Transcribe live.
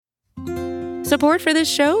Support for this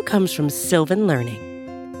show comes from Sylvan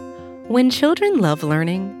Learning. When children love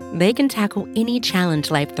learning, they can tackle any challenge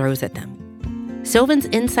life throws at them. Sylvan's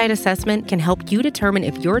Insight Assessment can help you determine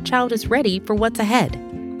if your child is ready for what's ahead.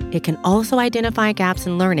 It can also identify gaps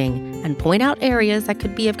in learning and point out areas that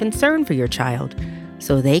could be of concern for your child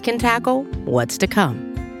so they can tackle what's to come.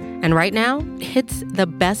 And right now, it's the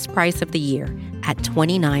best price of the year at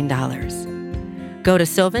 $29. Go to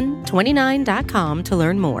sylvan29.com to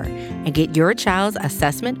learn more and get your child's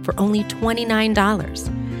assessment for only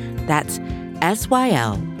 $29. That's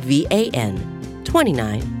SYLVAN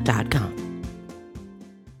 29.com.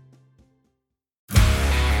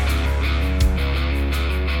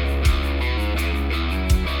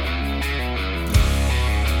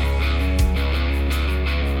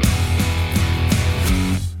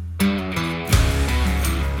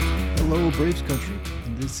 Hello, Braves Country.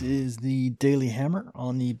 This is the Daily Hammer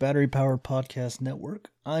on the Battery Power Podcast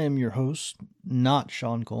Network. I am your host, not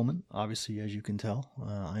Sean Coleman, obviously, as you can tell.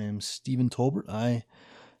 I am Stephen Tolbert. I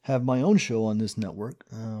have my own show on this network.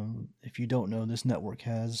 If you don't know, this network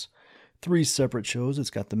has 3 separate shows.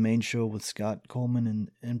 It's got the main show with Scott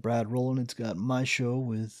Coleman and Brad Rowland. It's got my show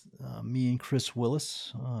with me and Chris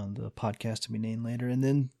Willis, the podcast to be named later. And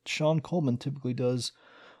then Sean Coleman typically does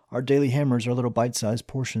our Daily Hammers, our little bite-sized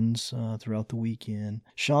portions throughout the weekend.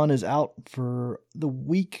 Sean is out for the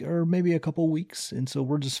week or maybe a couple weeks, and so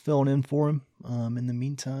we're just filling in for him in the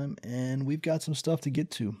meantime, and we've got some stuff to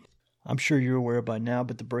get to. I'm sure you're aware by now,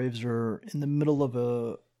 but the Braves are in the middle of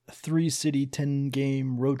a 3-city,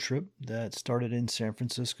 10-game road trip that started in San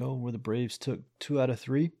Francisco, where the Braves took 2 out of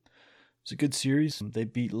 3. It was a good series. They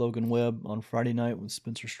beat Logan Webb on Friday night with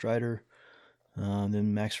Spencer Strider.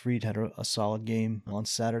 Then Max Fried had a solid game on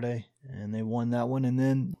Saturday, and they won that one. And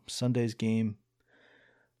then Sunday's game.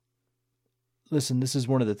 Listen, this is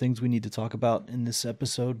one of the things we need to talk about in this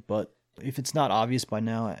episode, but if it's not obvious by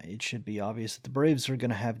now, it should be obvious that the Braves are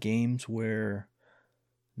going to have games where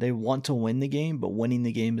they want to win the game, but winning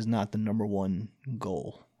the game is not the number one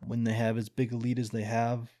goal. When they have as big a lead as they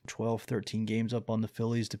have, 12, 13 games up on the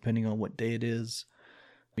Phillies, depending on what day it is,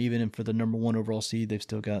 even for the number 1 overall seed, they've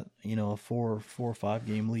still got, a 4 or 5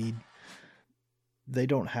 game lead. They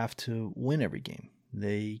don't have to win every game.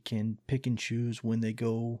 They can pick and choose when they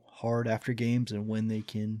go hard after games and when they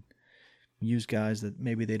can use guys that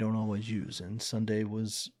maybe they don't always use. And Sunday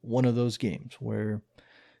was one of those games where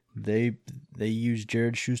they used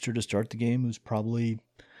Jared Schuster to start the game, who's probably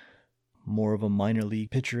more of a minor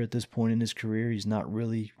league pitcher at this point in his career. He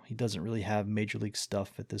doesn't really have major league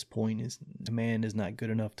stuff at this point. His command is not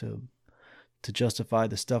good enough to justify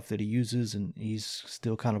the stuff that he uses, and he's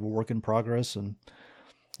still kind of a work in progress. And,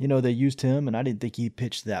 they used him, and I didn't think he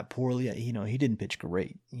pitched that poorly. He didn't pitch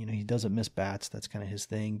great. He doesn't miss bats. That's kind of his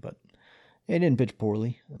thing, but he didn't pitch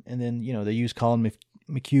poorly. And then, they used Colin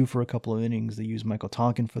McHugh for a couple of innings. They used Michael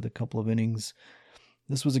Tonkin for the couple of innings.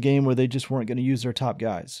 This was a game where they just weren't going to use their top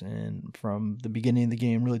guys. And from the beginning of the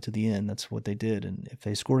game really to the end, that's what they did. And if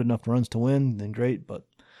they scored enough runs to win, then great. But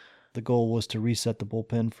the goal was to reset the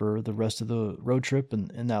bullpen for the rest of the road trip,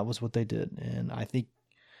 and that was what they did. And I think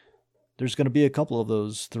there's going to be a couple of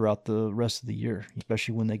those throughout the rest of the year,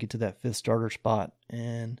 especially when they get to that 5th starter spot.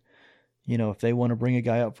 And, if they want to bring a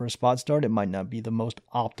guy up for a spot start, it might not be the most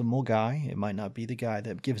optimal guy. It might not be the guy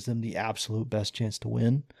that gives them the absolute best chance to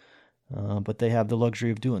win. But they have the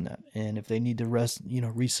luxury of doing that. And if they need to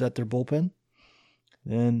reset their bullpen,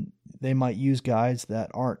 then they might use guys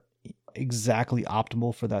that aren't exactly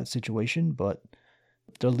optimal for that situation, but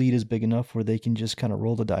their lead is big enough where they can just kind of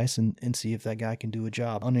roll the dice and see if that guy can do a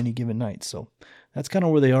job on any given night. So that's kind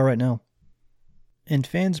of where they are right now. And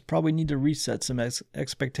fans probably need to reset some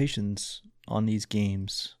expectations on these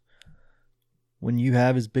games. When you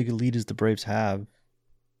have as big a lead as the Braves have,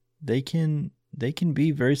 they can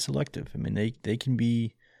be very selective. I mean, they can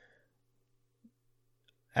be,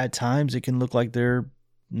 at times it can look like they're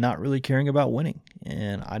not really caring about winning.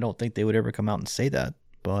 And I don't think they would ever come out and say that,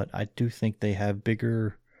 but I do think they have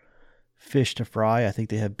bigger fish to fry. I think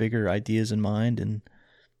they have bigger ideas in mind. And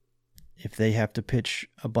if they have to pitch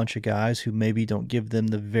a bunch of guys who maybe don't give them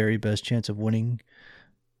the very best chance of winning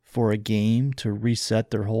for a game to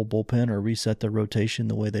reset their whole bullpen or reset their rotation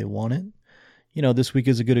the way they want it, this week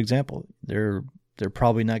is a good example. They're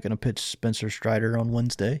probably not going to pitch Spencer Strider on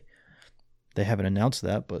Wednesday. They haven't announced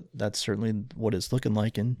that, but that's certainly what it's looking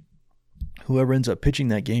like. And whoever ends up pitching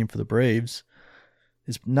that game for the Braves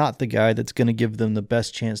is not the guy that's going to give them the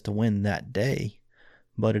best chance to win that day,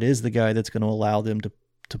 but it is the guy that's going to allow them to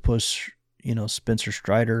push, Spencer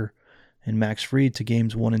Strider and Max Fried to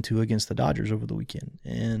games 1 and 2 against the Dodgers over the weekend.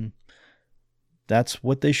 And that's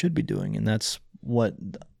what they should be doing. And that's what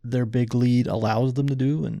their big lead allows them to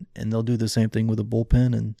do, and they'll do the same thing with a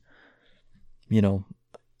bullpen. And,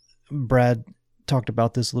 Brad talked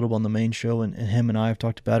about this a little on the main show, and him and I have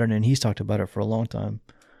talked about it, and he's talked about it for a long time.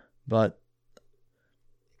 But,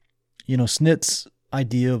 Snit's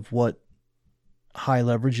idea of what high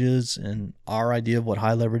leverage is and our idea of what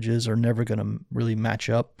high leverage is are never going to really match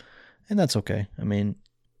up, and that's okay. I mean,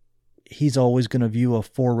 he's always going to view a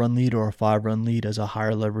 4-run lead or a 5-run lead as a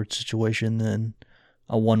higher leverage situation than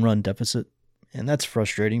a 1-run deficit, and that's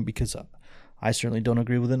frustrating because I certainly don't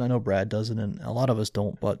agree with it. I know Brad doesn't, and a lot of us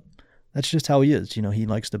don't, but that's just how he is. He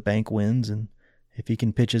likes to bank wins, and if he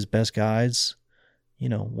can pitch his best guys,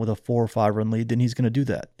 with a 4 or 5-run lead, then he's going to do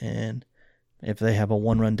that. And if they have a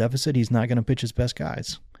 1-run deficit, he's not going to pitch his best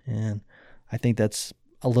guys. And I think that's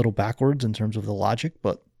a little backwards in terms of the logic,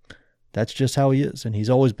 but that's just how he is, and he's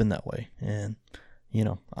always been that way. And,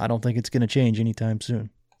 I don't think it's going to change anytime soon.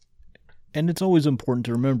 And it's always important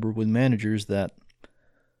to remember with managers that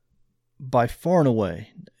by far and away,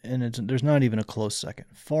 and there's not even a close second,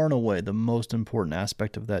 far and away the most important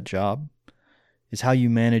aspect of that job is how you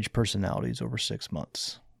manage personalities over 6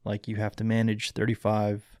 months. Like, you have to manage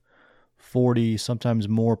 35, 40, sometimes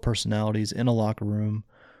more personalities in a locker room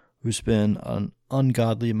who spend an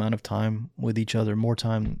ungodly amount of time with each other, more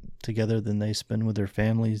time together than they spend with their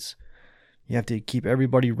families. You have to keep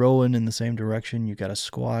everybody rowing in the same direction. You got to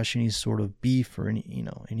squash any sort of beef or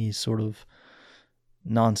any sort of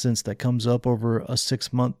nonsense that comes up over a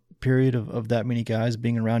 6-month period of that many guys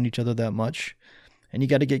being around each other that much. And you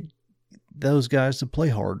got to get those guys to play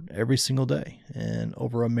hard every single day and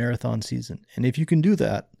over a marathon season. And if you can do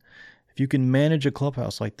that, if you can manage a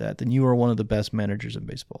clubhouse like that, then you are one of the best managers in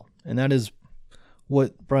baseball. And that is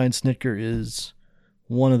what Brian Snitker is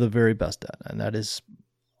one of the very best at. And that is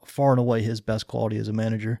far and away his best quality as a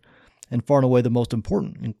manager, and far and away the most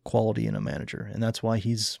important quality in a manager. And that's why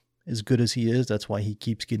he's as good as he is. That's why he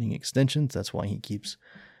keeps getting extensions. That's why he keeps,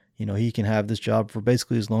 he can have this job for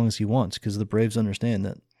basically as long as he wants, because the Braves understand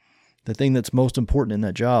that the thing that's most important in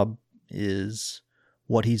that job is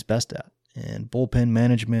what he's best at. And bullpen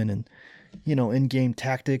management and, in-game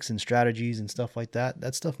tactics and strategies and stuff like that,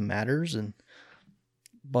 that stuff matters.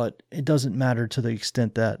 But it doesn't matter to the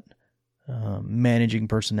extent that managing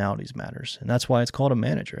personalities matters. And that's why it's called a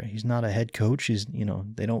manager. He's not a head coach.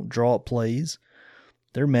 They don't draw up plays.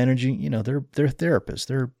 They're managing, they're therapists,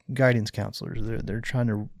 they're guidance counselors. They're trying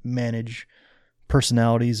to manage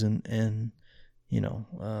personalities and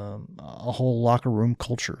a whole locker room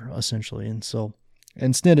culture, essentially. And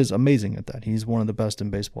Snit is amazing at that. He's one of the best in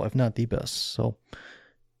baseball, if not the best. So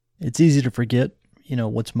it's easy to forget,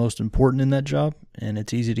 what's most important in that job, and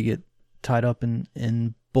it's easy to get tied up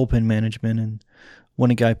in bullpen management and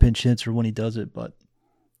when a guy pinch hits or when he does it. But,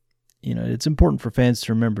 it's important for fans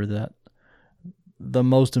to remember that the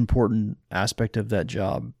most important aspect of that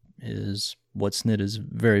job is what Snit is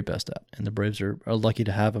very best at, and the Braves are lucky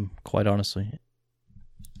to have him, quite honestly.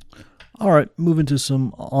 All right, moving to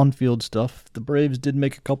some on-field stuff. The Braves did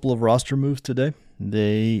make a couple of roster moves today.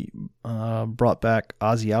 They brought back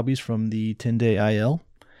Ozzie Albies from the 10-day IL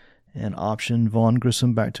and optioned Vaughn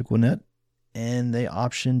Grissom back to Gwinnett. And they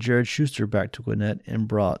optioned Jared Schuster back to Gwinnett and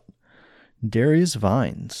brought Darius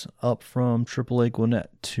Vines up from AAA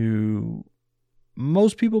Gwinnett to,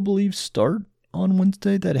 most people believe, start on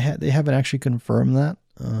Wednesday. They haven't actually confirmed that.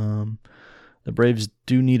 The Braves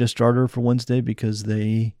do need a starter for Wednesday because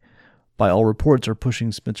they, by all reports, are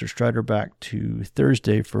pushing Spencer Strider back to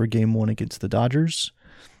Thursday for Game 1 against the Dodgers.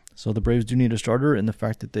 So the Braves do need a starter, and the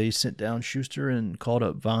fact that they sent down Schuster and called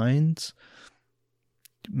up Vines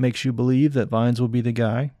makes you believe that Vines will be the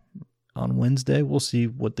guy on Wednesday. We'll see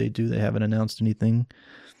what they do. They haven't announced anything,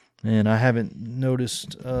 and I haven't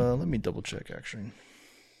noticed. Let me double check, actually.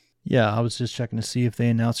 Yeah, I was just checking to see if they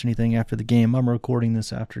announced anything after the game. I'm recording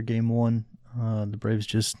this after Game 1. The Braves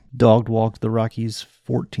just dog-walked the Rockies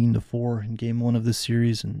 14-4 in Game 1 of this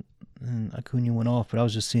series, and Acuna went off. But I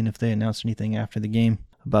was just seeing if they announced anything after the game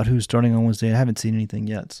about who's starting on Wednesday. I haven't seen anything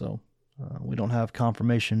yet, so we don't have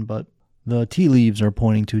confirmation. But the tea leaves are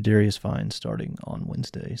pointing to Darius Vines starting on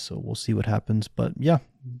Wednesday, so we'll see what happens. But yeah,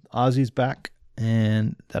 Ozzie's back,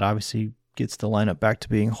 and that obviously gets the lineup back to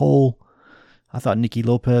being whole. I thought Nicky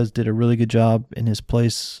Lopez did a really good job in his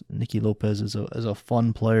place. Nicky Lopez is a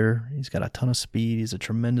fun player. He's got a ton of speed. He's a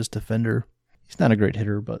tremendous defender. He's not a great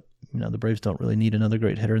hitter, but the Braves don't really need another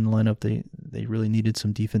great hitter in the lineup. They really needed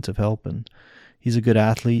some defensive help, and he's a good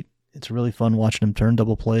athlete. It's really fun watching him turn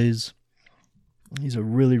double plays. He's a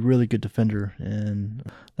really, really good defender, and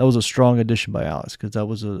that was a strong addition by Alex because that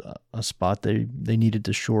was a spot they needed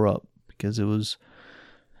to shore up because it was,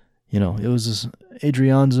 it was this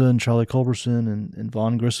Adrianza and Charlie Culberson and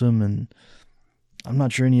Vaughn Grissom, and I'm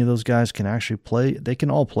not sure any of those guys can actually play. They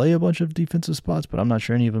can all play a bunch of defensive spots, but I'm not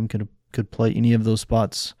sure any of them could play any of those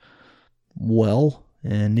spots well.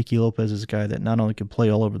 And Nicky Lopez is a guy that not only can play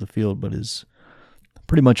all over the field, but is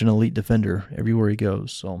pretty much an elite defender everywhere he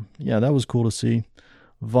goes. So, yeah, that was cool to see.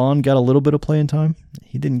 Vaughn got a little bit of playing time.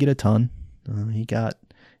 He didn't get a ton.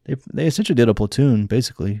 They essentially did a platoon,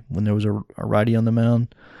 basically, when there was a righty on the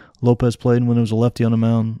mound. Lopez played, and when there was a lefty on the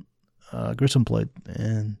mound, Grissom played.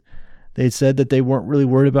 And they said that they weren't really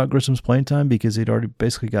worried about Grissom's playing time because he'd already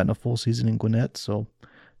basically gotten a full season in Gwinnett, so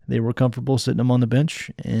they were comfortable sitting him on the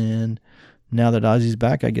bench. And now that Ozzie's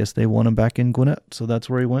back, I guess they want him back in Gwinnett, so that's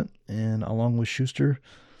where he went, and along with Schuster.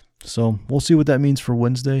 So we'll see what that means for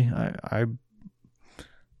Wednesday.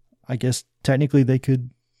 I guess technically they could,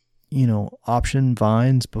 option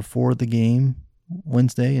Vines before the game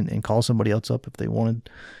Wednesday and call somebody else up if they wanted,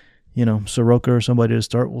 Soroka or somebody to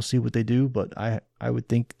start. We'll see what they do, but I would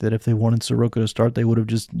think that if they wanted Soroka to start, they would have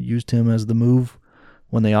just used him as the move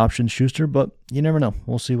when they optioned Schuster, but you never know.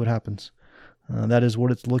 We'll see what happens. That is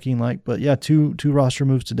what it's looking like. But yeah, two roster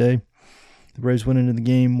moves today. The Braves went into the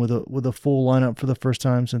game with a full lineup for the first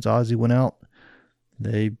time since Ozzie went out.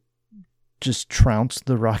 They just trounced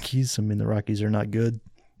the Rockies. I mean, the Rockies are not good.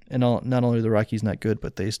 And not only are the Rockies not good,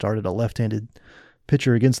 but they started a left-handed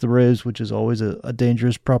pitcher against the Braves, which is always a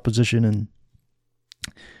dangerous proposition. And,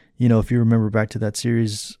 if you remember back to that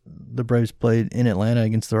series the Braves played in Atlanta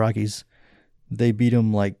against the Rockies, they beat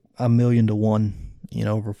them like 1,000,000-1,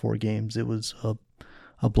 over 4 games. It was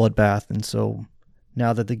a bloodbath. And so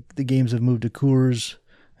now that the games have moved to Coors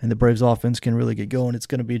and the Braves offense can really get going, it's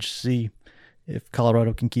going to be interesting to see if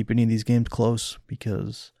Colorado can keep any of these games close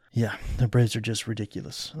because, yeah, the Braves are just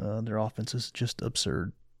ridiculous. Their offense is just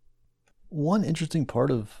absurd. One interesting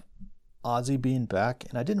part of Ozzie being back,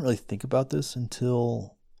 and I didn't really think about this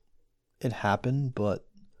until it happened, but,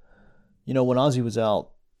 when Ozzie was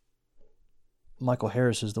out, Michael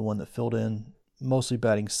Harris is the one that filled in, mostly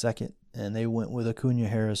batting second, and they went with Acuna,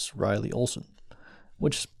 Harris, Riley, Olsen,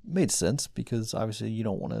 which made sense because obviously you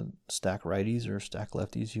don't want to stack righties or stack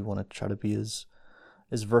lefties. You want to try to be as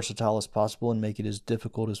versatile as possible and make it as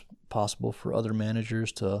difficult as possible for other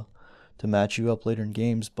managers to match you up later in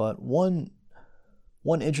games. But one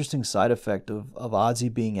interesting side effect of Ozzie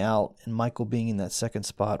being out and Michael being in that second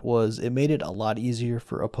spot was it made it a lot easier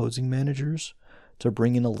for opposing managers to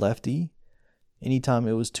bring in a lefty anytime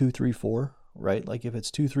it was 2-3-4, right? Like if it's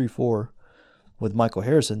 2-3-4 with Michael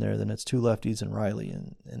Harris in there, then it's 2 lefties and Riley,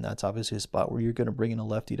 and that's obviously a spot where you're going to bring in a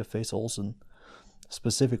lefty to face Olsen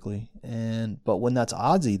specifically. But when that's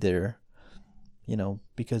Ozzie there,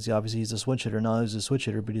 because obviously he's a switch hitter, not he's a switch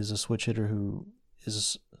hitter, but he's a switch hitter who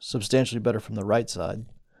is substantially better from the right side.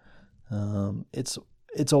 It's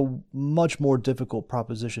a much more difficult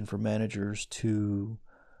proposition for managers to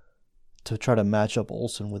try to match up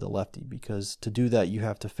Olsen with a lefty, because to do that you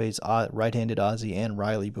have to face right-handed Ozzie and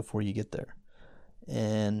Riley before you get there.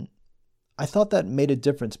 And I thought that made a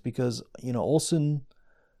difference because, Olsen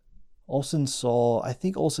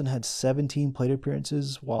had 17 plate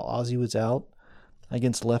appearances while Ozzie was out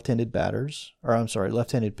against left-handed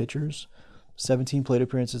pitchers. 17 plate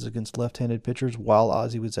appearances against left-handed pitchers while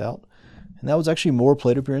Ozzie was out. And that was actually more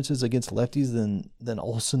plate appearances against lefties than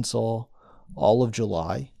Olsen saw all of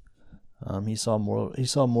July. He saw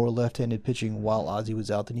more left-handed pitching while Ozzie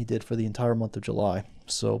was out than he did for the entire month of July.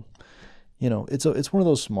 So, it's one of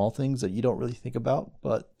those small things that you don't really think about,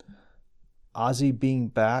 but Ozzie being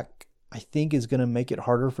back, I think, is going to make it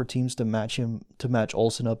harder for teams to match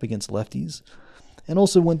Olsen up against lefties. And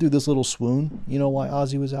Olsen went through this little swoon, while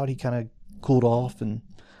Ozzie was out. He kind of cooled off, and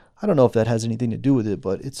I don't know if that has anything to do with it,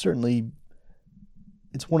 but it's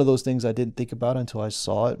one of those things I didn't think about until I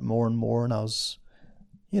saw it more and more, and I was,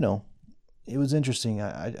 it was interesting.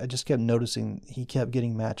 I just kept noticing he kept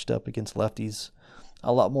getting matched up against lefties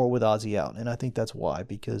a lot more with Ozzie out, and I think that's why,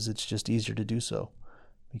 because it's just easier to do so,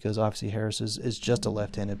 because obviously Harris is just a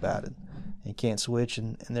left-handed bat and can't switch,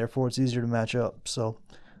 and therefore it's easier to match up. So,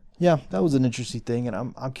 yeah, that was an interesting thing, and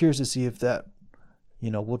I'm curious to see if that,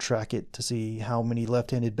 we'll track it to see how many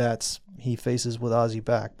left-handed bats he faces with Ozzie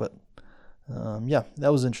back, but yeah,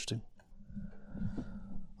 that was interesting.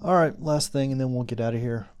 All right, last thing, and then we'll get out of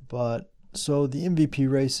here. But so the MVP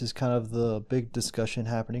race is kind of the big discussion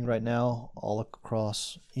happening right now all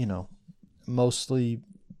across, mostly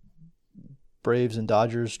Braves and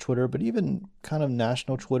Dodgers Twitter, but even kind of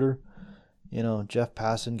national Twitter. Jeff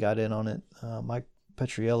Passan got in on it. Mike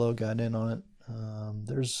Petriello got in on it.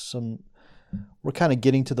 We're kind of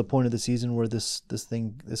getting to the point of the season where this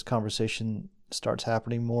conversation starts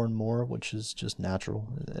happening more and more, which is just natural.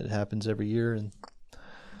 It happens every year. And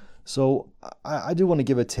so I do want to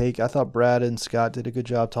give a take. I thought Brad and Scott did a good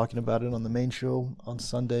job talking about it on the main show on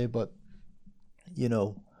Sunday, but,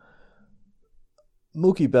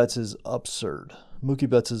 Mookie Betts is absurd. Mookie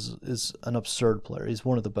Betts is an absurd player. He's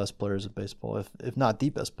one of the best players in baseball, if not the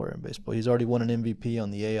best player in baseball. He's already won an MVP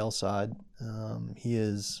on the AL side. He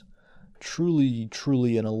is truly,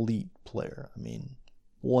 truly an elite player. I mean,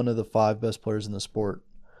 one of the 5 best players in the sport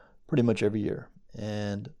pretty much every year.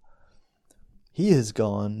 And he has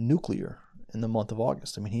gone nuclear in the month of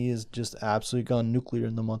August. I mean, he has just absolutely gone nuclear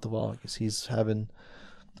in the month of August. He's having,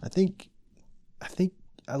 I think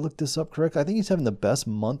I looked this up correctly. I think he's having the best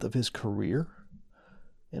month of his career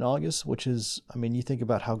in August, which is, I mean, you think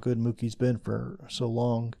about how good Mookie's been for so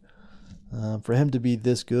long. For him to be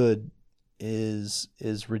this good is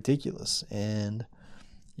ridiculous. And,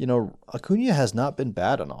 Acuna has not been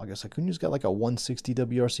bad in August. Acuna's got like a 160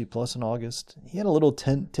 WRC plus in August. He had a little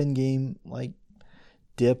 10 game like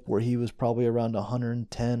dip where he was probably around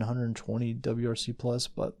 110, 120 WRC plus,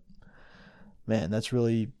 but man, that's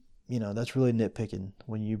really nitpicking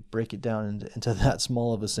when you break it down into that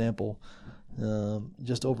small of a sample.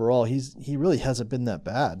 Just overall, he really hasn't been that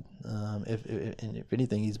bad. If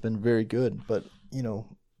anything, he's been very good. But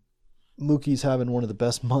Mookie's having one of the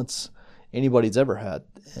best months anybody's ever had,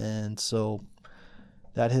 and so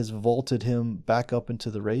that has vaulted him back up into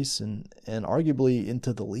the race and arguably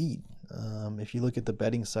into the lead. If you look at the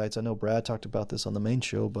betting sites, I know Brad talked about this on the main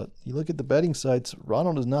show, but you look at the betting sites,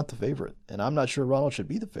 Ronald is not the favorite, and I'm not sure Ronald should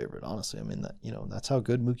be the favorite, honestly. I mean, that's how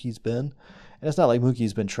good Mookie's been, and it's not like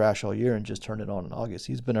Mookie's been trash all year and just turned it on in August.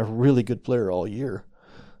 He's been a really good player all year,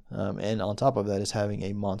 and on top of that is having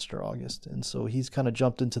a monster August, and so he's kind of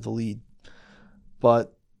jumped into the lead.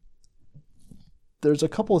 But there's a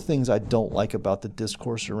couple of things I don't like about the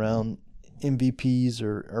discourse around MVPs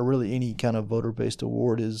or really any kind of voter-based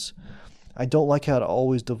award is I don't like how it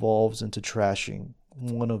always devolves into trashing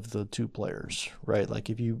one of the 2 players, right?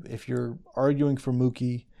 Like if you're arguing for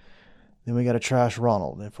Mookie, then we got to trash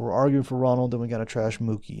Ronald. And if we're arguing for Ronald, then we got to trash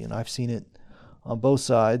Mookie. And I've seen it on both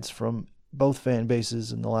sides from both fan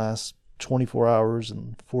bases in the last 24 hours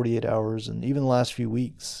and 48 hours and even the last few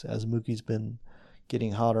weeks as Mookie's been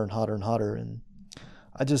getting hotter and hotter and hotter. And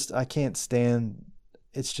I can't stand,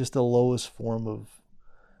 it's just the lowest form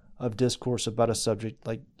of discourse about a subject.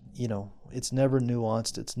 Like, it's never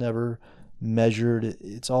nuanced. It's never measured.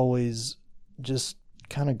 It's always just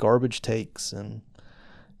kind of garbage takes. And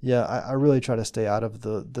yeah, I really try to stay out of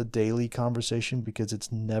the daily conversation because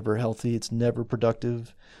it's never healthy. It's never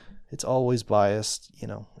productive. It's always biased.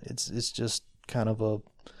 It's just kind of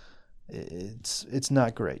it's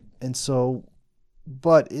not great. And so,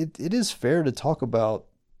 but it is fair to talk about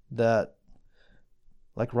that.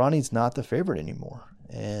 Like, Ronnie's not the favorite anymore.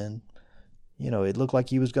 And, it looked like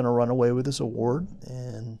he was going to run away with this award.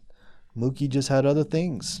 And Mookie just had other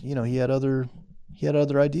things. He had other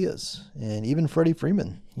ideas. And even Freddie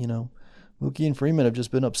Freeman, Mookie and Freeman have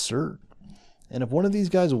just been absurd. And if one of these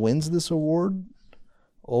guys wins this award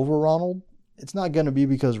over Ronald, it's not going to be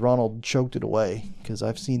because Ronald choked it away. Because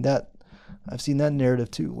I've seen that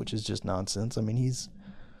narrative too, which is just nonsense. I mean,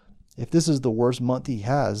 if this is the worst month he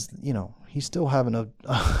has, he's still having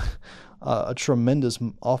a tremendous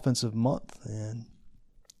offensive month. And,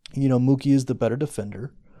 Mookie is the better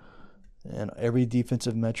defender. And every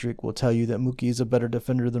defensive metric will tell you that Mookie is a better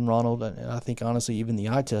defender than Ronald. And I think, honestly, even the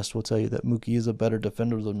eye test will tell you that Mookie is a better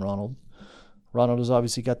defender than Ronald. Ronald has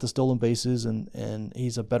obviously got the stolen bases, and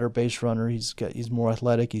he's a better base runner. He's more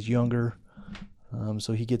athletic. He's younger.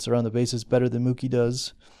 So he gets around the bases better than Mookie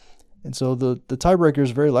does. And so the tiebreaker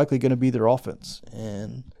is very likely going to be their offense.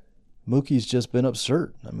 And Mookie's just been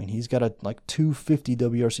absurd. I mean, he's got a 250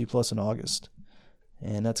 WRC plus in August.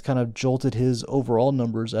 And that's kind of jolted his overall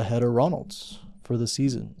numbers ahead of Ronald's for the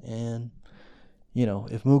season. And,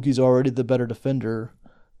 if Mookie's already the better defender,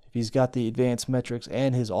 if he's got the advanced metrics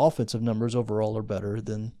and his offensive numbers overall are better,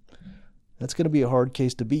 then that's going to be a hard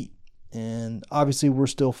case to beat. And obviously we're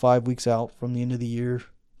still 5 weeks out from the end of the year.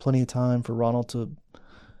 Plenty of time for Ronald to,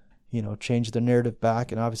 change the narrative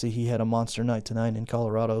back. And obviously he had a monster night tonight in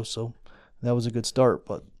Colorado, so that was a good start.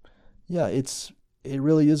 But yeah, it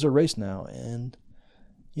really is a race now. And,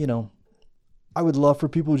 I would love for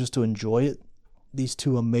people just to enjoy it. These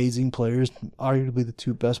 2 amazing players, arguably the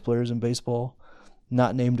 2 best players in baseball,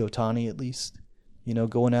 not named Ohtani at least,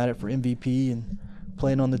 going at it for MVP and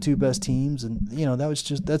playing on the 2 best teams. And,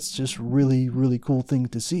 that's just really, really cool thing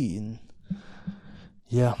to see. And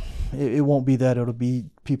yeah, it won't be that. It'll be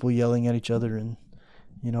people yelling at each other and,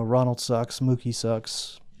 Ronald sucks, Mookie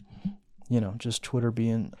sucks, just Twitter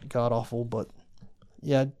being god awful. But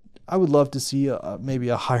yeah, I would love to see maybe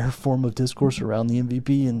a higher form of discourse around the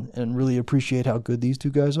MVP and really appreciate how good these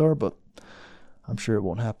two guys are, but I'm sure it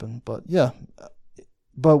won't happen. But yeah,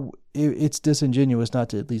 but it's disingenuous not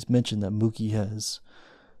to at least mention that Mookie has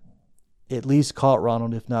at least caught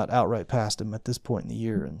Ronald, if not outright passed him at this point in the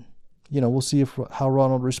year. And, we'll see how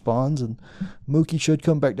Ronald responds. And Mookie should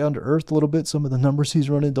come back down to earth a little bit. Some of the numbers he's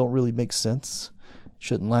running don't really make sense.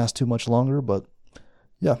 Shouldn't last too much longer, but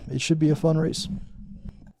yeah, it should be a fun race.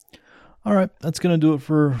 All right, that's going to do it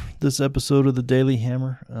for this episode of the Daily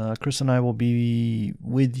Hammer. Chris and I will be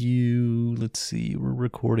with you. Let's see, we're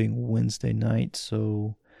recording Wednesday night,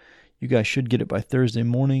 so you guys should get it by Thursday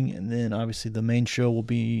morning, and then obviously the main show will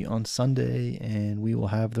be on Sunday, and we will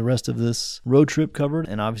have the rest of this road trip covered,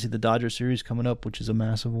 and obviously the Dodger series coming up, which is a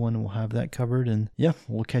massive one, and we'll have that covered, and yeah,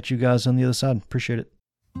 we'll catch you guys on the other side. Appreciate it.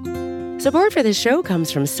 Support for this show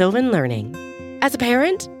comes from Sylvan Learning. As a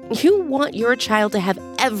parent, you want your child to have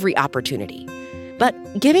every opportunity, but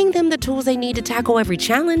giving them the tools they need to tackle every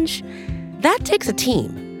challenge, that takes a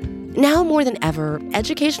team. Now more than ever,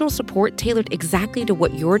 educational support tailored exactly to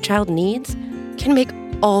what your child needs can make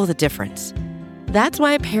all the difference. That's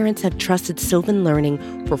why parents have trusted Sylvan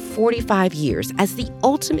Learning for 45 years as the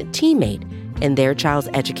ultimate teammate in their child's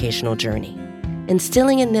educational journey,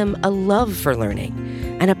 instilling in them a love for learning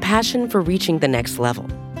and a passion for reaching the next level.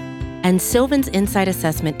 And Sylvan's Insight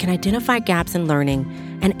Assessment can identify gaps in learning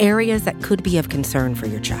and areas that could be of concern for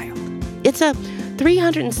your child. It's a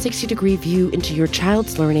 360-degree view into your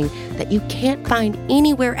child's learning that you can't find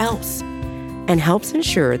anywhere else, and helps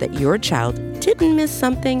ensure that your child didn't miss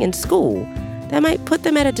something in school that might put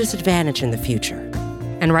them at a disadvantage in the future.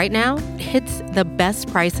 And right now, it's the best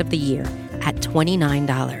price of the year at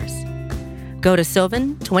 $29. Go to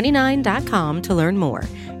sylvan29.com to learn more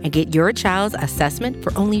and get your child's assessment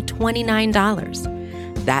for only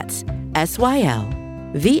 $29. That's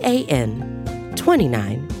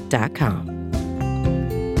SYLVAN29.com.